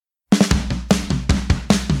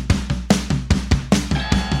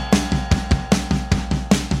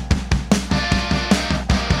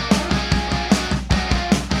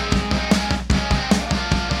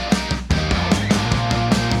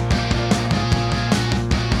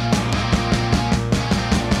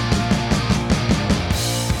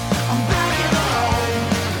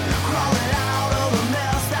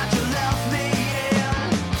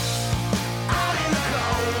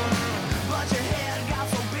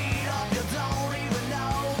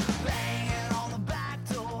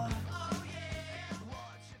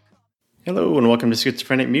Hello and welcome to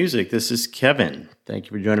Schizophrenic Music. This is Kevin. Thank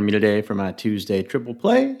you for joining me today for my Tuesday Triple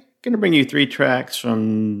Play. Going to bring you 3 tracks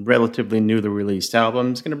from relatively newly released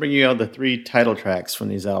albums. Going to bring you out the 3 title tracks from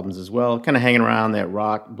these albums as well. Kind of hanging around that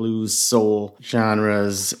rock, blues, soul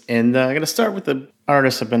genres. And I'm going to start with the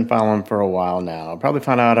artist I've been following for a while now. I probably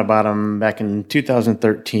found out about him back in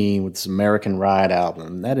 2013 with this American Ride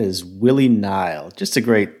album. That is Willie Nile. Just a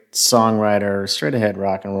great songwriter, straight ahead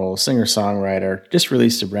rock and roll, singer-songwriter. Just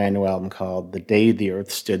released a brand new album called The Day the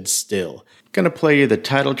Earth Stood Still. Going to play you the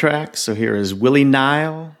title track. So here is Willie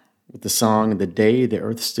Nile with the song The Day the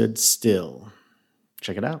Earth Stood Still.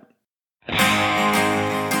 Check it out.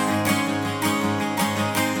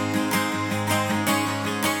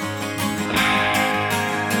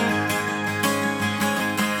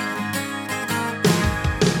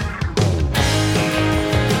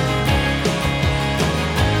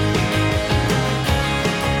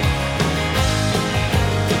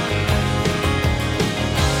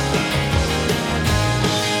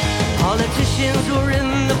 Politicians were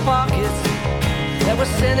in the pockets. There were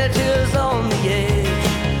senators on the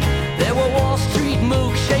edge. There were Wall Street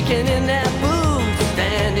mooks shaking in their boots,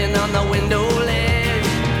 standing on the window ledge.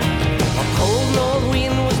 A cold north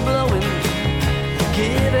wind was blowing,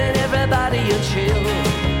 giving everybody a chill.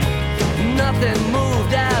 Nothing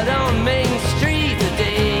moved out on Main Street the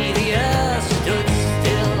day the earth stood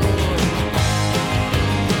still.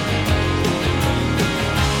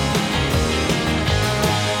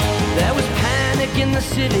 There was panic in the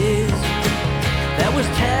cities. There was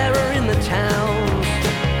terror in the towns.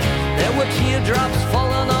 There were teardrops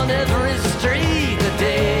falling on every street the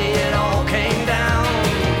day it all came down.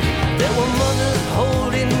 There were mothers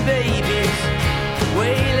holding babies,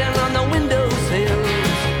 wailing on the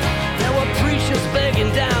windowsills. There were preachers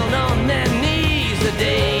begging down on their knees the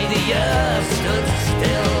day the earth stood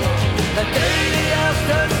still. The day the earth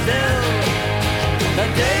stood still. The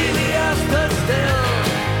day the earth stood still.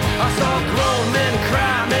 I saw grown men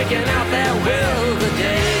cry, making out their will the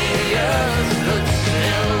day the earth stood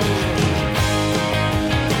still.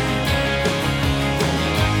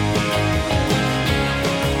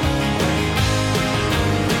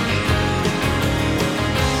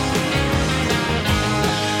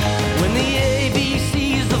 When the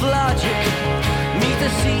ABCs of logic meet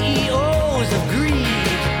the CEOs of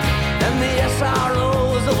greed, and the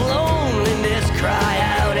SROs of loneliness cry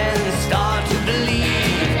out and start to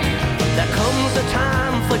believe. There comes a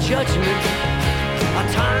time for judgment, a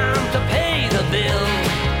time to pay the bill,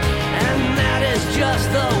 and that is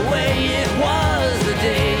just the way it was the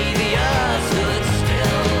day the earth stood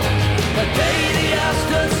still. The day the earth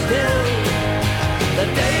stood still. The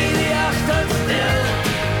day the earth stood still.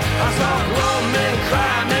 I saw grown men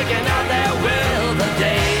cry, making out their will the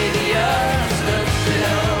day the earth stood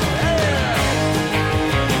still.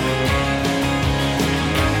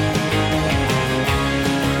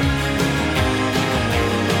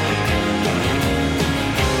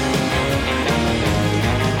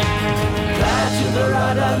 To the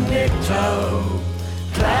rudder, Nick-toe.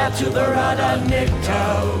 Clap to the rudder,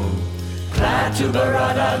 Nick-toe. Clap to the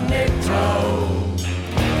rudder, Nick-toe.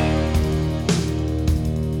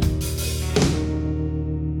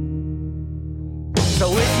 So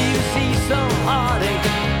if you see some heartache,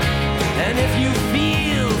 and if you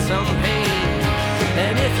feel some pain,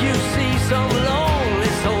 and if you see some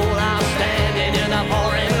lonely soul out standing in the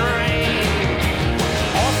pouring rain,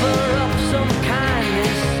 offer up some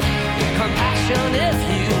kindness, compassion if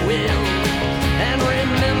you will, and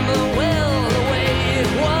remember well the way it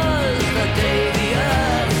was the day the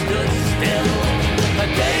earth stood still. The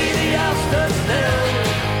day the earth stood still.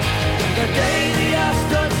 The day the earth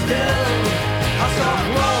stood still. I saw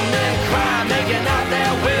grown men cry, making out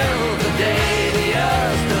their will the day the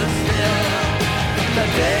earth stood still. The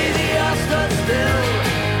day the earth stood still.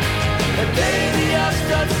 The day the earth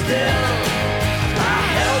stood still. I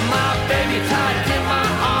held my baby tight in my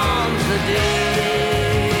arms the day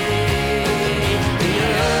the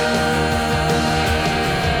earth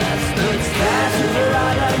stood still. Clap to the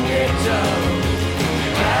rudder, Nick-toe.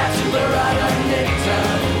 Clap to the rudder,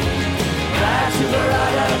 Nick-toe. Clap to the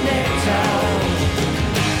rudder, Nick-toe.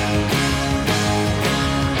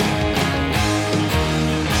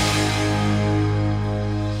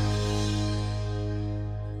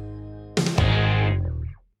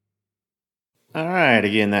 All right,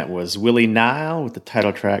 again, that was Willie Nile with the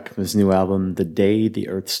title track from his new album, The Day the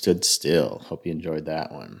Earth Stood Still. Hope you enjoyed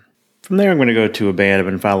that one. From there, I'm going to go to a band I've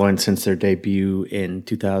been following since their debut in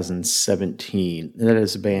 2017. That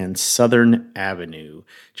is the band Southern Avenue.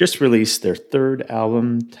 Just released their 3rd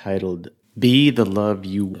album titled Be the Love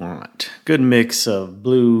You Want. Good mix of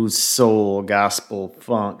blues, soul, gospel,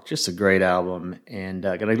 funk. Just a great album. And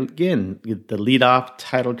gonna again get the lead off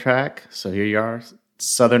title track. So here you are,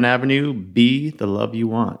 Southern Avenue, Be the Love You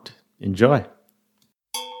Want. Enjoy.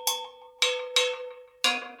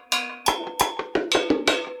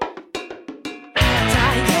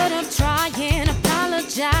 Tired of trying,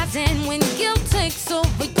 apologizing when guilt takes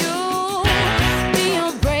over you. Be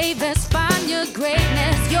your bravest, find your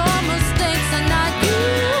greatness. Your mistakes are not you.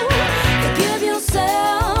 Forgive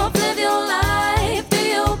yourself, live your life, do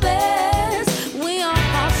your best. We all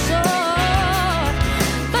fall short,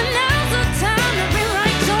 but now's the time to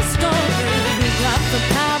rewrite your story. You got the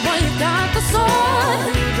power, you got the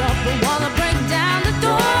sword. You drop the wall and break down the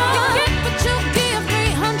door. You get what you give,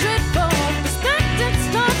 300 fold. Respect it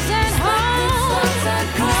starts at home. Peace that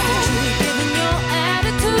you give in your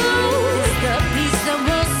attitude is the peace that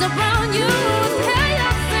will surround you.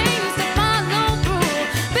 Chaos seems to follow through.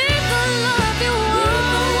 Be the love you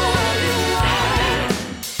want.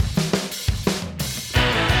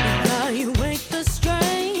 Evaluate the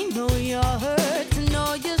strain. Know your hurt to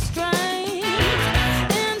know your strength.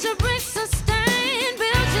 Injury sustained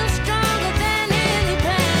builds you stronger than any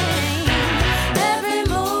pain. Every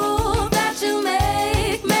move that you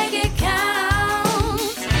make it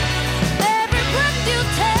count. Every breath you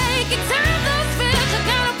take, it's time those fears, you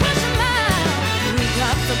gotta push them out. You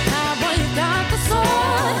got the power, you got the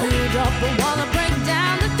sword. You drop the wall and break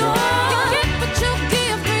down the door. You get what you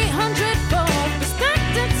give, 300 fold.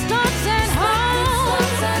 Respect it starts at home.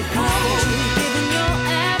 Peace that you give in your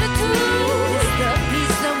attitude is the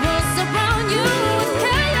peace that will surround you.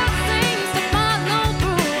 Chaos seems to follow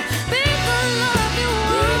through. Be the love you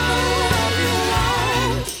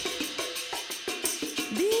want.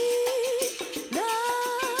 Be the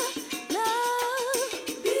love.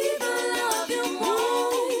 Be the love you want.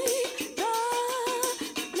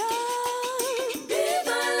 Be the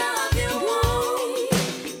love you want.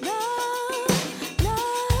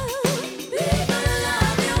 Be the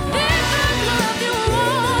love you want. Be the love you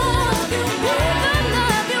want. Be the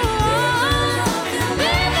love you want. Be the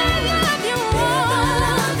love you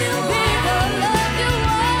want. Be the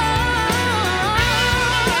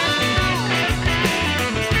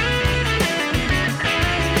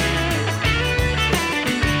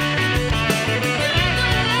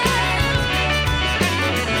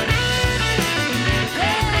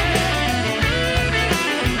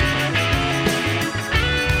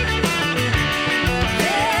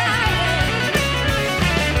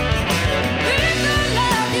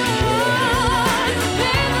love you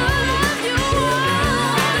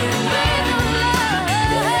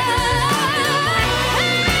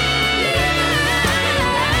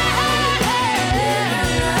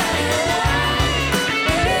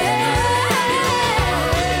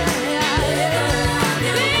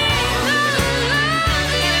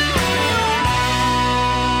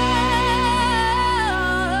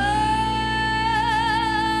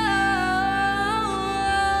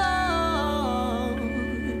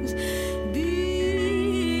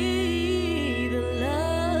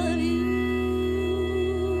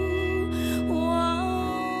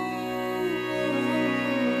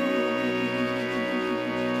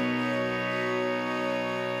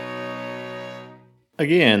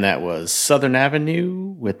Again, that was Southern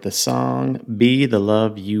Avenue with the song Be the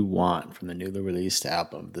Love You Want from the newly released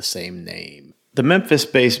album of the same name. The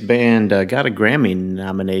Memphis-based band got a Grammy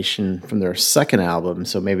nomination from their second album,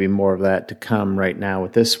 so maybe more of that to come right now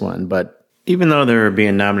with this one. But even though they're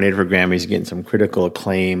being nominated for Grammys, getting some critical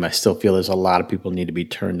acclaim, I still feel there's a lot of people need to be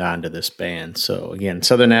turned on to this band. So again,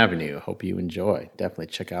 Southern Avenue, hope you enjoy. Definitely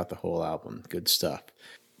check out the whole album. Good stuff.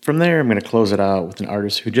 From there, I'm going to close it out with an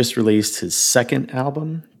artist who just released his second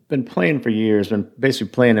album. Been playing for years, been basically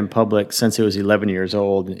playing in public since he was 11 years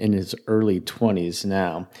old, in his early 20s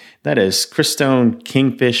now. That is Christone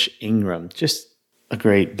Kingfish Ingram. Just a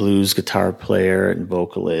great blues guitar player and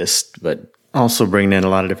vocalist, but also bringing in a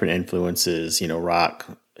lot of different influences, rock,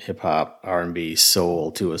 hip-hop, R&B,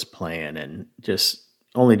 soul to his playing, and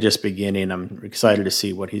only just beginning. I'm excited to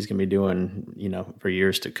see what he's going to be doing, for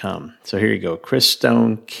years to come. So here you go,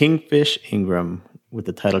 Christone Kingfish Ingram with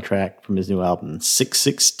the title track from his new album,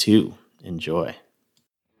 662. Enjoy.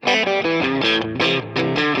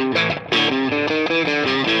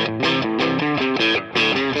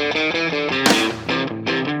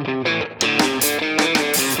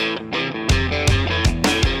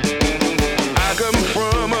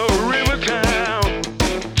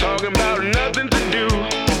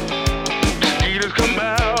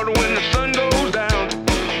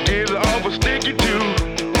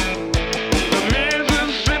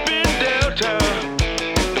 Mississippi Delta,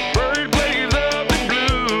 the birthplace of the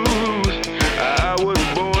blues.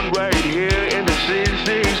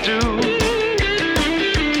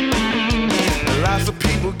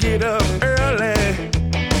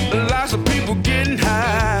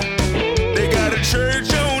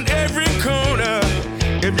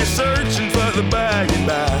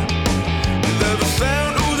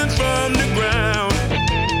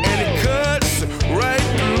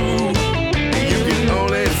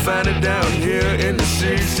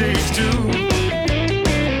 662.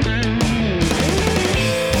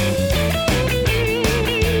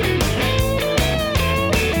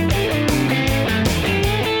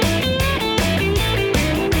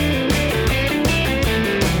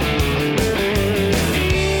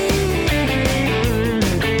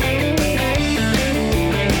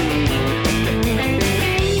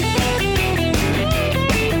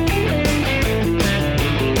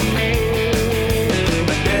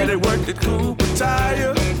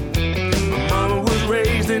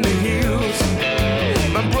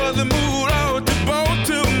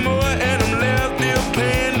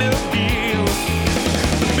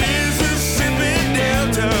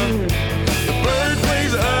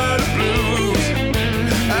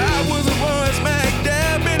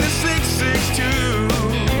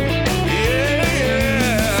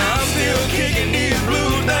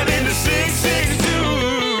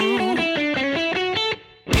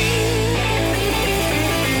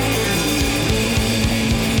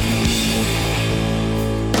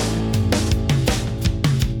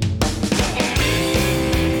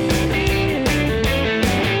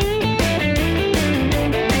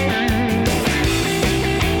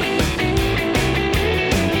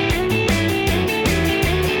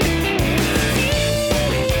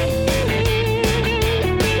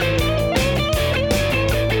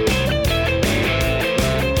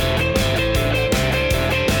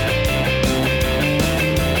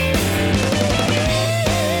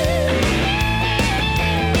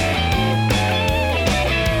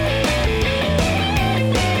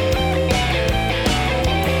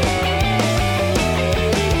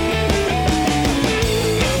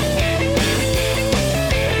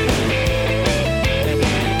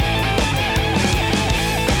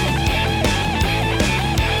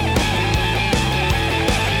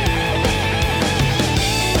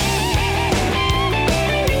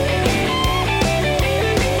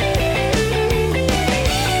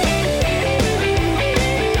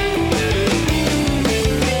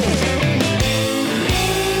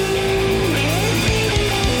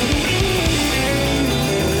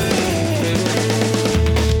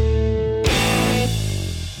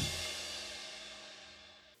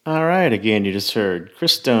 Again, you just heard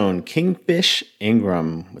Chris Stone, Kingfish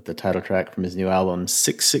Ingram, with the title track from his new album,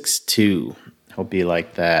 662. Hope you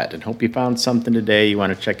like that, and hope you found something today you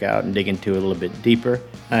want to check out and dig into a little bit deeper.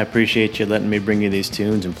 I appreciate you letting me bring you these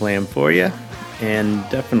tunes and play them for you. And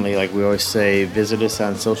definitely, like we always say, visit us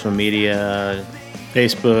on social media,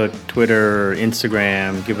 Facebook, Twitter,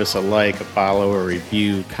 Instagram. Give us a like, a follow, a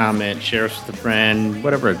review, comment, share us with a friend,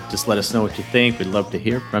 whatever. Just let us know what you think. We'd love to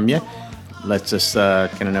hear from you. Lets us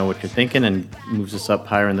kind of know what you're thinking and moves us up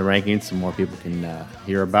higher in the rankings so more people can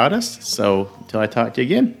hear about us. So until I talk to you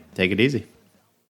again, take it easy.